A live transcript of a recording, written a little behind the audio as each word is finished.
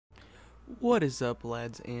What is up,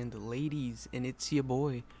 lads and ladies? And it's your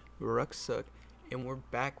boy, RuckSuck, and we're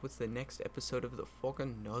back with the next episode of the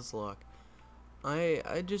fucking Nuzlocke.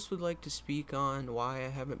 I just would like to speak on why I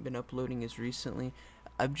haven't been uploading as recently.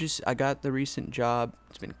 I got the recent job.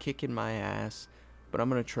 It's been kicking my ass, but I'm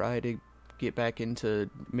gonna try to get back into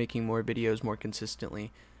making more videos more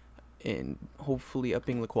consistently and hopefully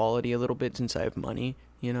upping the quality a little bit since I have money,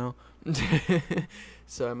 you know?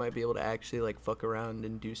 So I might be able to actually like fuck around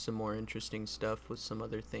and do some more interesting stuff with some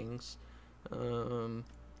other things. Um,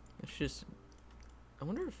 it's just, I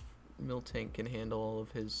wonder if Miltank can handle all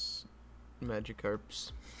of his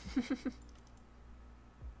Magikarps.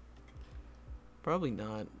 Probably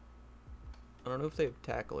not. I don't know if they have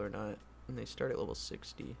tackle or not, and they start at level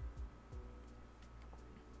 60.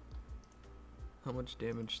 How much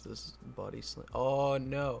damage does body slam? Oh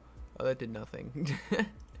no! Oh, that did nothing.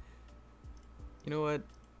 You know what?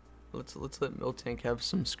 Let's let Miltank have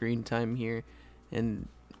some screen time here, and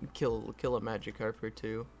kill a Magikarp or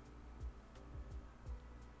two.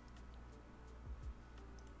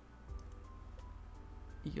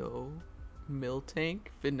 Yo, Miltank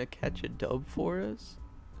finna catch a dub for us.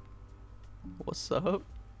 What's up?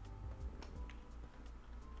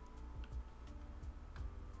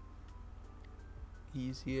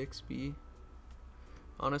 Easy XP.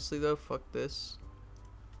 Honestly though, fuck this.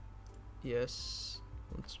 Yes.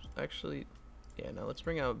 Let's actually, yeah, no, let's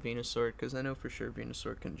bring out Venusaur, because I know for sure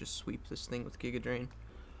Venusaur can just sweep this thing with Giga Drain.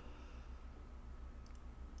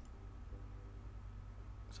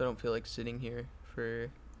 So I don't feel like sitting here for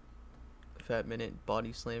a fat minute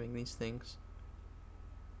body slamming these things.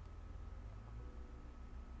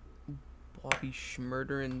 Bobby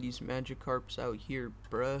schmurdering these Magikarps out here,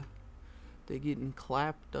 bruh. They getting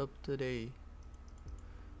clapped up today.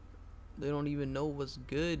 They don't even know what's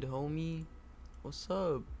good, homie. What's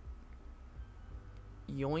up?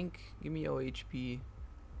 Yoink, give me your HP.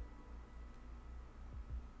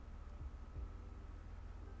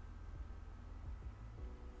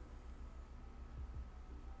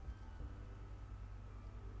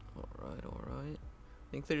 Alright.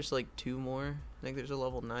 I think there's like two more. I think there's a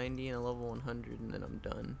level 90 and a level 100, and then I'm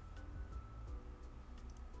done.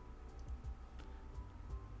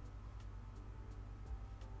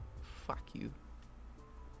 Fuck you.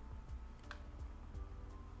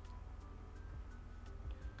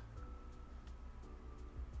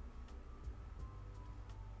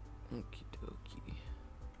 Okie dokie.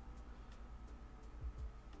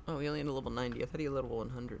 Oh, he only had a level 90. I thought he had a level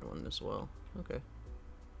 100 one as well. Okay.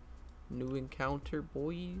 New encounter,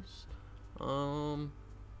 boys. I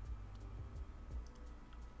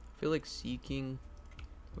feel like Seeking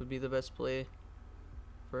would be the best play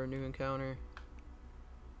for a new encounter.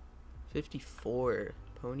 54.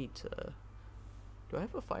 Ponyta. Do I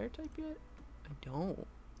have a fire type yet? I don't.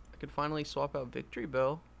 I could finally swap out Victory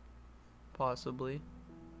Bell. Possibly.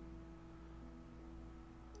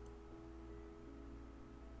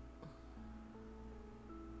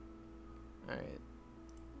 Alright.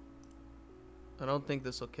 I don't think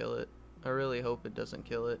this will kill it. I really hope it doesn't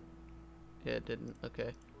kill it. Yeah, it didn't.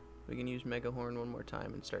 Okay. We can use Mega Horn one more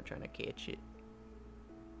time and start trying to catch it.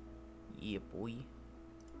 Yeah, boy.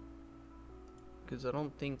 Because I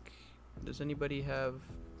don't think... Does anybody have...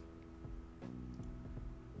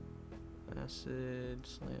 Acid,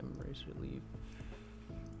 Slam, Razor Leaf?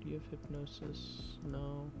 Do you have Hypnosis?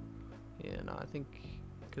 No. Yeah, no, I think...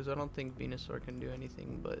 Because I don't think Venusaur can do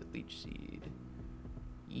anything but Leech Seed.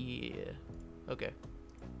 Yeah. Okay.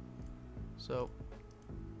 So,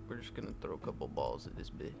 we're just gonna throw a couple balls at this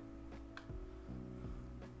bit.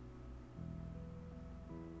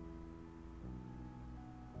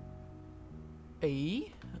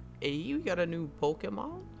 Hey, we got a new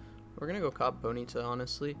Pokemon? We're gonna go cop Ponyta,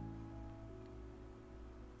 honestly.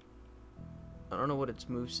 I don't know what its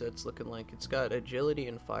moveset's looking like. It's got Agility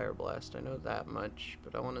and Fire Blast, I know that much,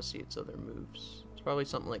 but I want to see its other moves. It's probably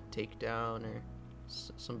something like Takedown or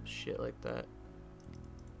some shit like that.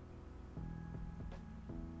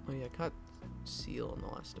 Oh yeah, I caught Seal in the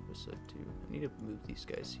last episode too. I need to move these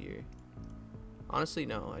guys here. Honestly,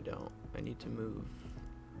 no, I don't. I need to move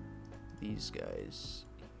these guys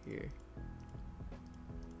here.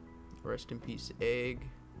 Rest in peace, Egg.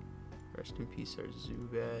 Rest in peace, our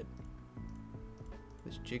Zubat.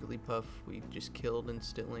 This Jigglypuff we just killed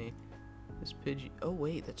instantly. This Pidgey. Oh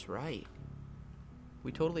wait, that's right.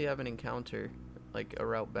 We totally have an encounter, like a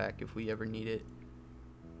route back if we ever need it.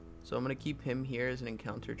 So I'm gonna keep him here as an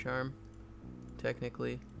encounter charm,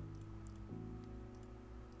 technically.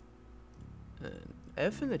 And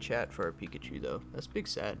F in the chat for our Pikachu though. That's big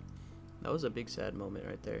sad. That was a big sad moment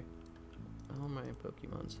right there. how my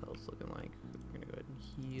Pokemon's health looking like? We're gonna go ahead and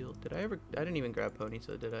heal. I didn't even grab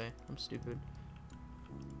Ponyta, did I? I'm stupid.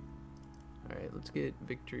 Alright, let's get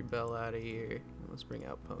Victory Bell out of here. And let's bring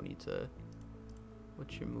out Ponyta.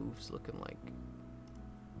 What's your moves looking like?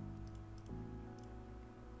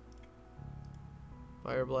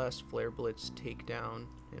 Fire Blast, Flare Blitz, Takedown,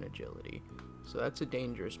 and Agility. So that's a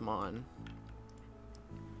dangerous Mon.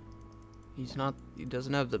 He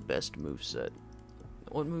doesn't have the best moveset.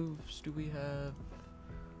 What moves do we have?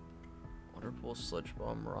 Water Pulse, Sludge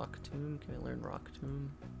Bomb, Rock Tomb. Can I learn Rock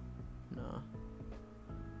Tomb? Nah.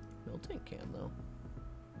 Miltank can though.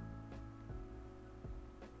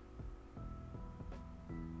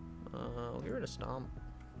 We'll get rid of Stomp.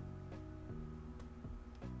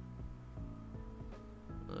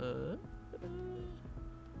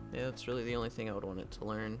 Yeah, that's really the only thing I would want it to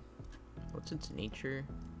learn. What's its nature?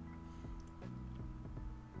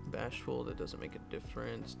 Bashful, that doesn't make a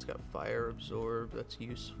difference. It's got Fire Absorb, that's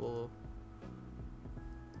useful.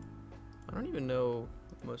 I don't even know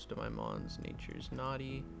most of my Mon's natures.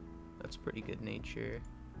 Naughty, that's pretty good nature.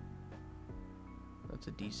 That's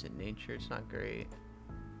a decent nature, it's not great.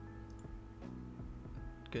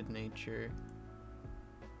 Good nature.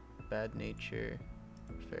 Bad nature.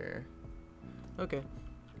 Fair. Okay.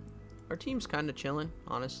 Our team's kind of chilling,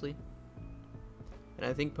 honestly. And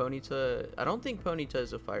I think Ponyta... I don't think Ponyta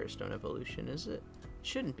is a Firestone evolution, is it? It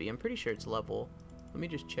shouldn't be. I'm pretty sure it's level. Let me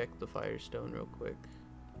just check the Firestone real quick.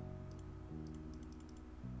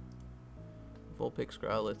 Vulpix,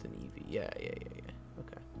 Growlithe, and Eevee. Yeah.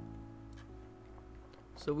 Okay.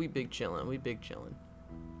 So we big chillin'.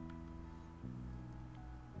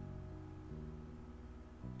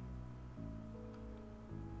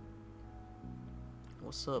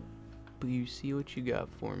 What's up? You see what you got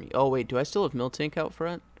for me? Oh wait, do I still have Miltank out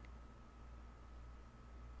front?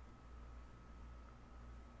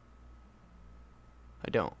 I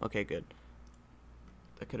don't. Okay, good.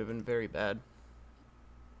 That could have been very bad.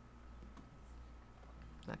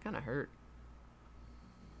 That kind of hurt.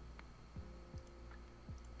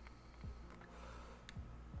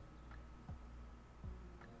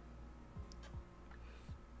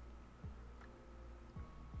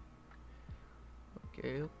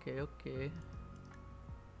 Okay.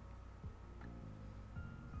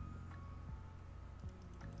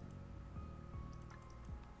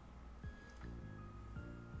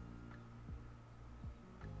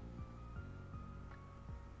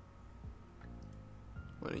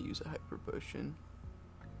 I'm gonna use a Hyper Potion.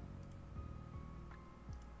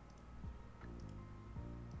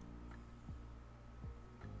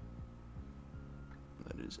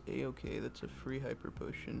 That is A-okay, that's a free Hyper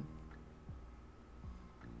Potion.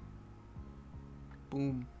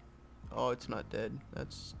 Boom. Oh, it's not dead.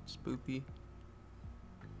 That's spoopy.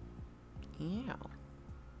 Ow.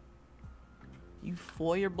 You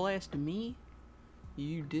Fire Blast me?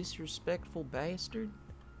 You disrespectful bastard.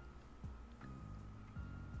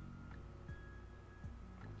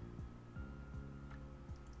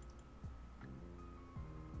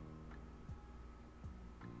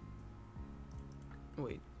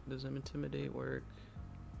 Wait, does Intimidate work?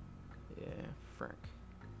 Yeah, frick.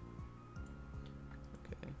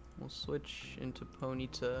 Okay, we'll switch into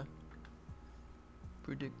Ponyta.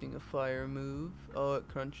 Predicting a fire move. Oh, it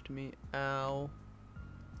crunched me. Ow.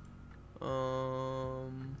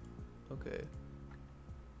 Okay.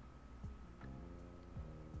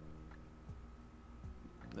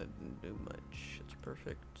 That didn't do much. That's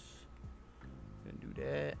perfect. Gonna do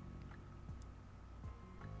that.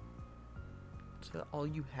 Is that all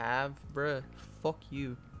you have, bruh? Fuck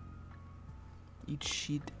you. Eat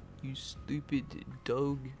shit, you stupid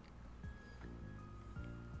dog.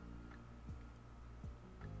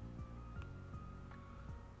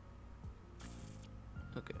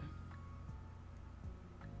 Okay.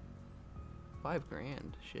 5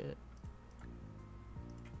 grand, shit.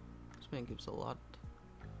 This man gives a lot.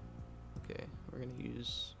 Okay, we're gonna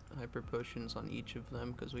use Hyper Potions on each of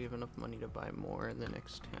them because we have enough money to buy more in the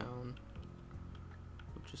next town,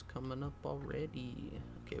 which is coming up already.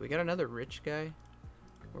 Okay, we got another rich guy.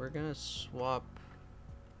 We're gonna swap.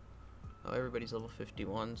 Oh, everybody's level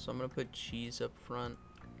 51, so I'm gonna put Cheese up front.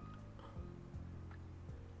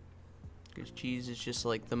 Because Cheese is just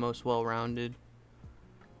like the most well-rounded.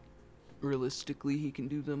 Realistically, he can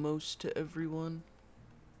do the most to everyone.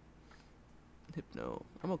 Hypno.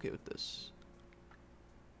 I'm okay with this.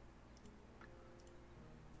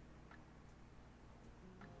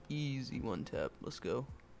 Easy one tap. Let's go.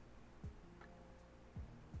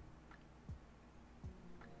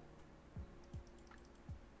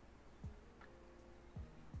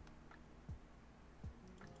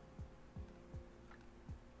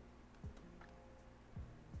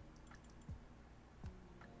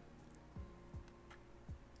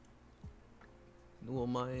 will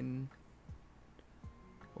mine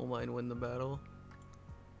win the battle?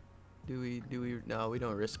 Do we no, we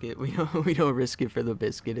don't risk it. We don't risk it for the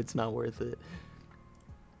biscuit. It's not worth it.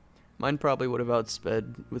 Mine probably would have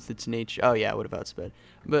outsped with its nature. Oh yeah, it would have outsped.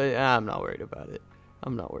 But I'm not worried about it.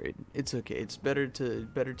 I'm not worried. It's okay. It's better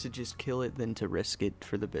to just kill it than to risk it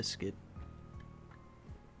for the biscuit.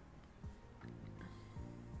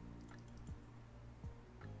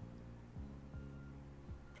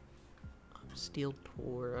 I'm still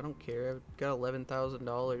poor. I don't care. I've got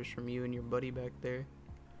 $11,000 from you and your buddy back there.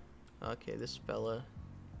 Okay, this fella.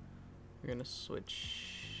 We're gonna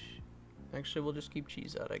switch. Actually, we'll just keep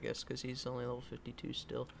Cheese out, I guess, because he's only level 52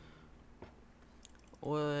 still.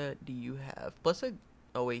 What do you have? Plus,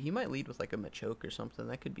 oh wait, he might lead with like a Machoke or something.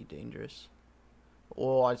 That could be dangerous.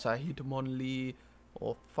 Oh, I hit him on Lee.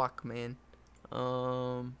 Oh fuck, man.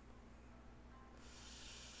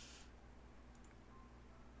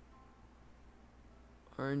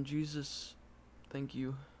 RNGesus, thank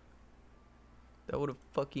you. That would have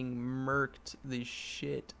fucking murked the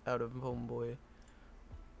shit out of Homeboy.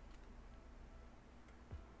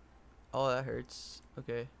 Oh, that hurts.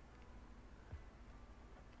 Okay.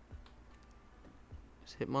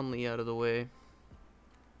 Just Hitmonlee out of the way.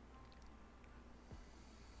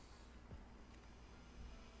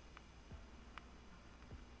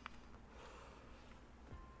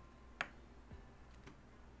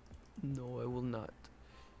 No, I will not.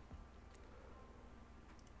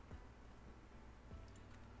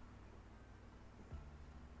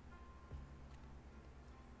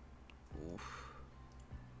 Oof.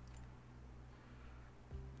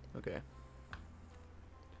 Okay.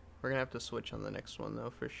 We're gonna have to switch on the next one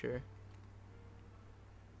though, for sure.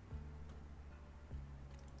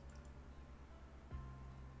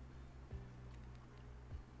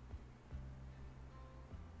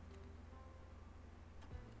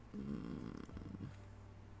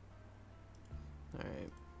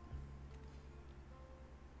 Alright.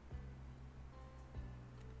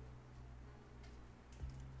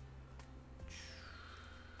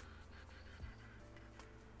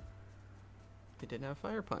 It didn't have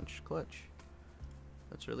Fire Punch. Clutch.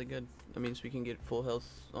 That's really good. That means we can get full health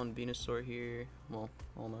on Venusaur here. Well,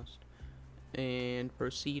 almost. And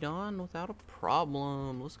proceed on without a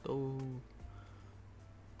problem. Let's go.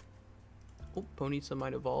 Oh, Ponyta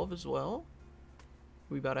might evolve as well.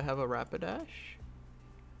 We about to have a Rapidash.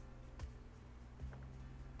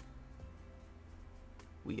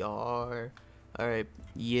 We are. Alright.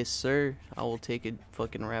 Yes, sir. I will take a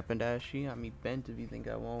fucking Rapidash. You got me bent if you think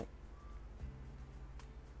I won't.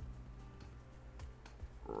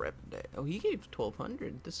 Rapidash. Oh, he gave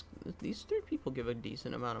 1,200. These third people give a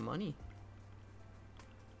decent amount of money.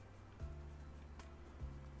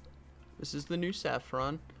 This is the new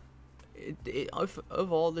Saffron.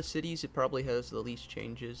 Of all the cities, it probably has the least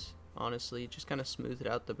changes. Honestly, just kind of smoothed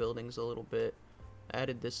out the buildings a little bit.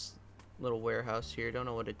 Added this little warehouse here. Don't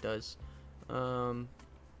know what it does.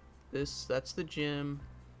 That's the gym.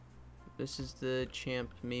 This is the Champ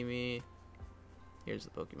Mimi. Here's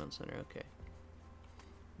the Pokemon Center. Okay.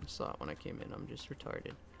 I saw it when I came in. I'm just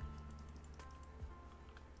retarded.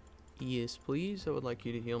 Yes, please. I would like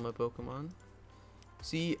you to heal my Pokemon.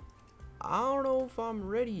 See, I don't know if I'm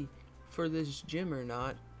ready for this gym or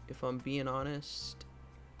not, if I'm being honest.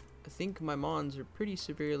 I think my Mons are pretty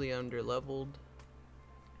severely underleveled.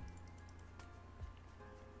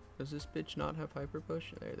 Does this bitch not have Hyper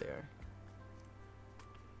Potion? There they are.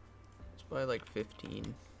 It's by like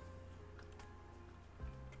 15.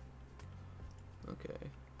 Okay.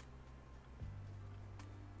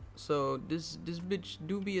 So this bitch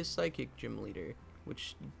do be a psychic gym leader,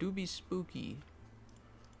 which do be spooky.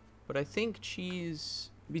 But I think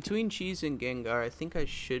between Cheese and Gengar, I think I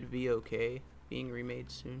should be okay being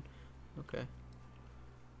remade soon. Okay.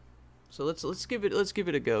 So let's give it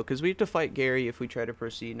a go, because we have to fight Gary if we try to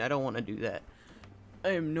proceed, and I don't want to do that. I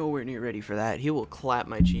am nowhere near ready for that. He will clap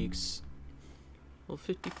my cheeks. Well,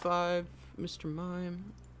 55, Mr.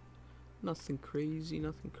 Mime. Nothing crazy,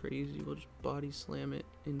 nothing crazy. We'll just body slam it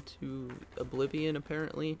into oblivion,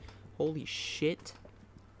 apparently. Holy shit.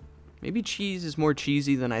 Maybe Cheese is more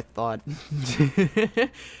cheesy than I thought.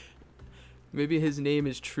 Maybe his name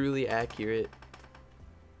is truly accurate.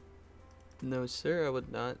 No, sir, I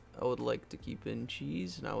would not. I would like to keep in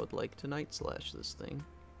Cheese, and I would like to Night Slash this thing.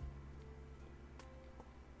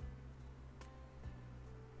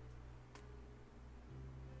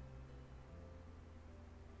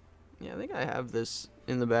 Yeah, I think I have this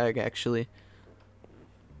in the bag, actually.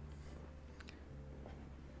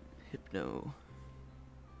 Hypno.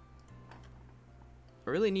 I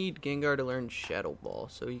really need Gengar to learn Shadow Ball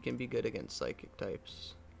so he can be good against Psychic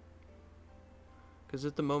types. Because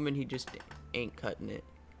at the moment, he just ain't cutting it.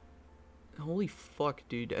 Holy fuck,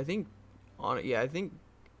 dude. I think... I think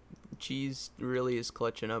cheese really is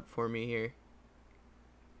clutching up for me here.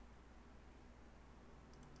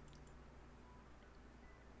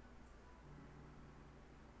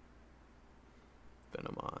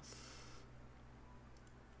 Venomoth.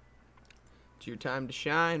 It's your time to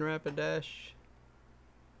shine, Rapidash.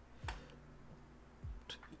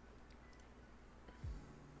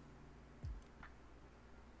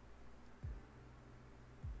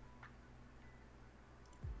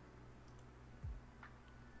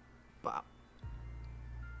 Bop.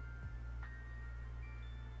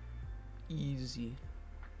 Easy.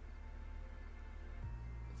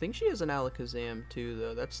 I think she has an Alakazam too,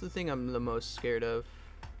 though. That's the thing I'm the most scared of.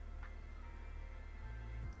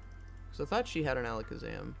 Because I thought she had an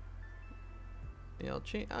Alakazam. Yeah, I'll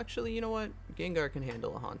change. Actually, you know what? Gengar can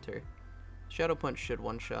handle a Haunter. Shadow Punch should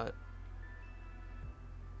one-shot.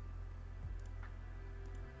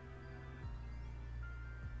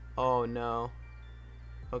 Oh, no.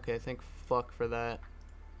 Okay, thank fuck for that.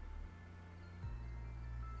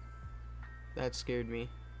 That scared me.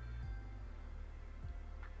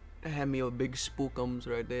 That had me a big spookums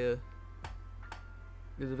right there.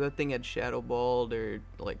 Because if that thing had Shadow Balled or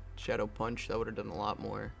like Shadow Punch, that would have done a lot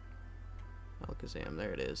more. Alakazam,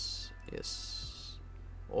 there it is. Yes.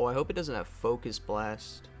 Oh, I hope it doesn't have Focus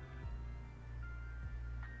Blast.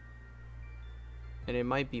 And it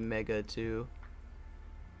might be Mega too.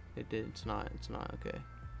 It did. It's not. It's not. Okay.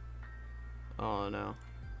 Oh no.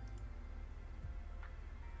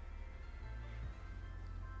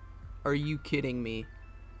 Are you kidding me?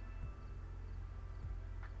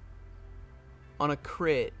 On a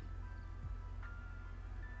crit.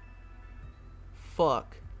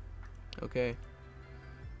 Fuck. Okay.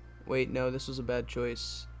 Wait, no, this was a bad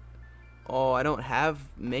choice. Oh, I don't have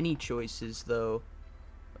many choices, though.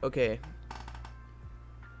 Okay.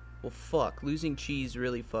 Well, fuck. Losing cheese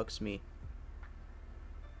really fucks me.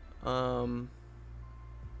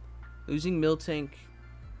 Losing Miltank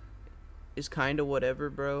is kind of whatever,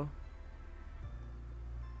 bro.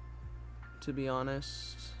 To be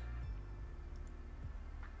honest.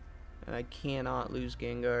 And I cannot lose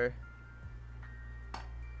Gengar.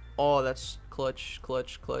 Oh, that's clutch,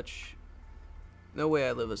 clutch, clutch. No way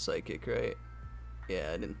I live a Psychic, right?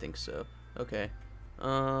 Yeah, I didn't think so. Okay.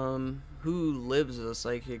 Who lives as a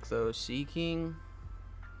Psychic, though? Seeking?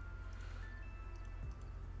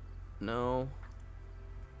 No.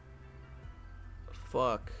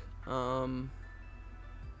 Fuck. I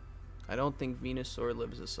don't think Venusaur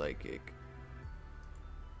lives a Psychic.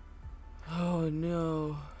 Oh,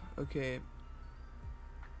 no. Okay.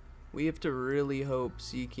 We have to really hope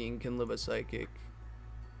Seeking can live a Psychic.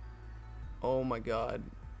 Oh my god.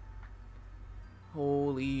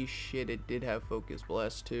 Holy shit, it did have Focus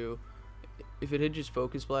Blast too. If it had just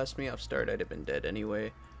Focus Blast me off start, I'd have been dead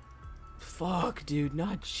anyway. Fuck, dude,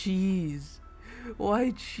 not cheese.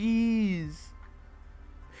 Why cheese?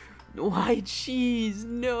 Why cheese?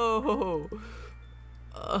 No.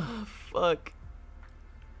 Fuck.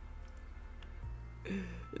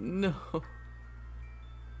 No.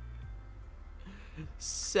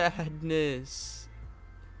 Sadness.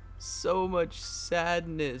 So much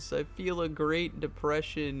sadness. I feel a great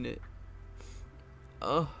depression.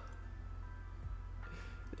 Oh.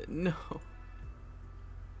 No.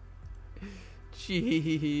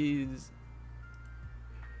 Cheese.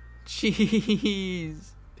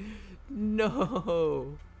 Cheese.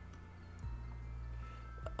 No.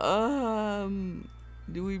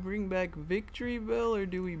 Do we bring back Victory Bell or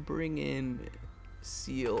do we bring in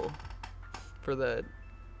Seal for that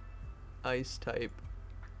ice type?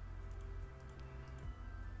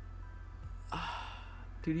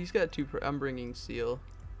 Dude, he's got two. I'm bringing Seal.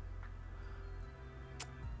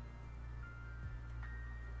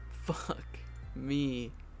 Fuck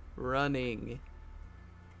me running.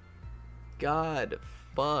 God,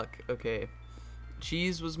 fuck. Okay.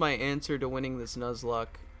 Cheese was my answer to winning this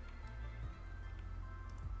Nuzlocke.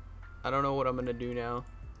 I don't know what I'm gonna do now.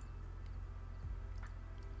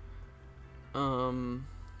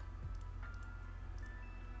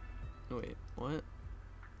 Wait, what?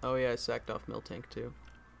 Oh yeah, I sacked off Miltank too.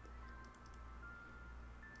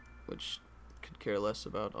 Which could care less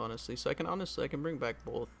about, honestly. So I can bring back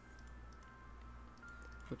both.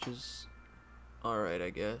 Which is alright, I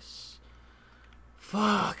guess.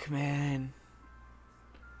 Fuck, man.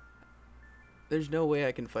 There's no way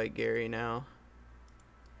I can fight Gary now.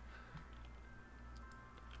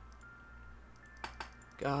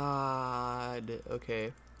 God.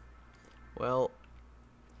 Okay. Well,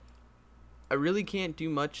 I really can't do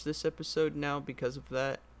much this episode now because of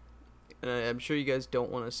that. And I'm sure you guys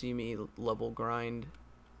don't want to see me level grind.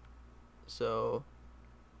 So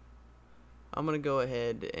I'm going to go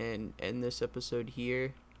ahead and end this episode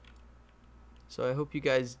here. So I hope you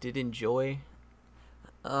guys did enjoy.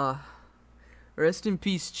 Rest in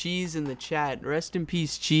peace, cheese in the chat. Rest in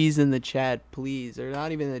peace, cheese in the chat, please. Or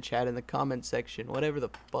not even in the chat, in the comment section. Whatever the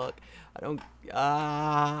fuck. I don't.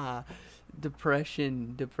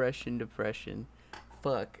 Depression.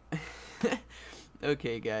 Fuck.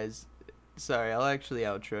 Okay, guys. Sorry, I'll actually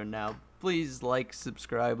outro now. Please like,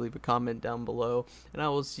 subscribe, leave a comment down below. And I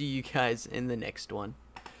will see you guys in the next one.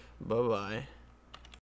 Bye-bye.